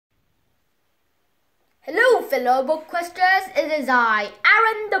fellow BookQuesters, it is I,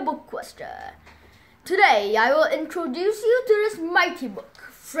 Aaron the BookQuester. Today I will introduce you to this mighty book,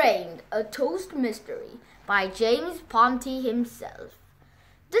 Framed, a Toast Mystery by James Ponti himself.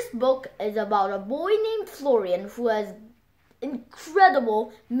 This book is about a boy named Florian who has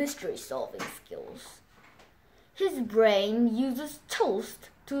incredible mystery-solving skills. His brain uses toast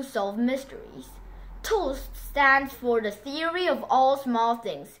to solve mysteries. TOAST stands for the theory of all small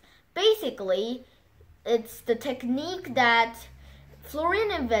things. Basically, it's the technique that Florian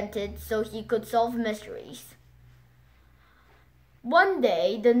invented so he could solve mysteries. One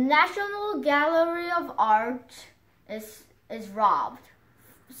day, the National Gallery of Art is robbed.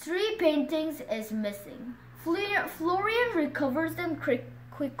 3 paintings is missing. Florian recovers them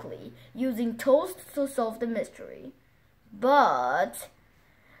quickly, using toast to solve the mystery. But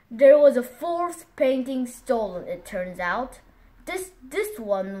there was a 4th painting stolen, it turns out. This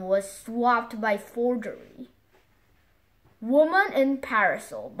one was swapped by forgery. Woman in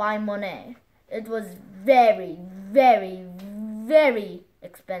Parasol by Monet. It was very, very, very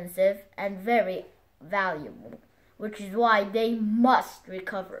expensive and very valuable, which is why they must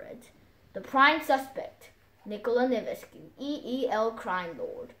recover it. The prime suspect, Nikola Nevsky, EEL crime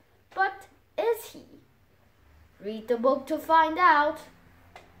lord. But is he? Read the book to find out.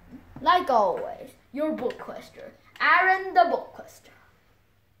 Like always, your BookQuester, Aaron the BookQuester.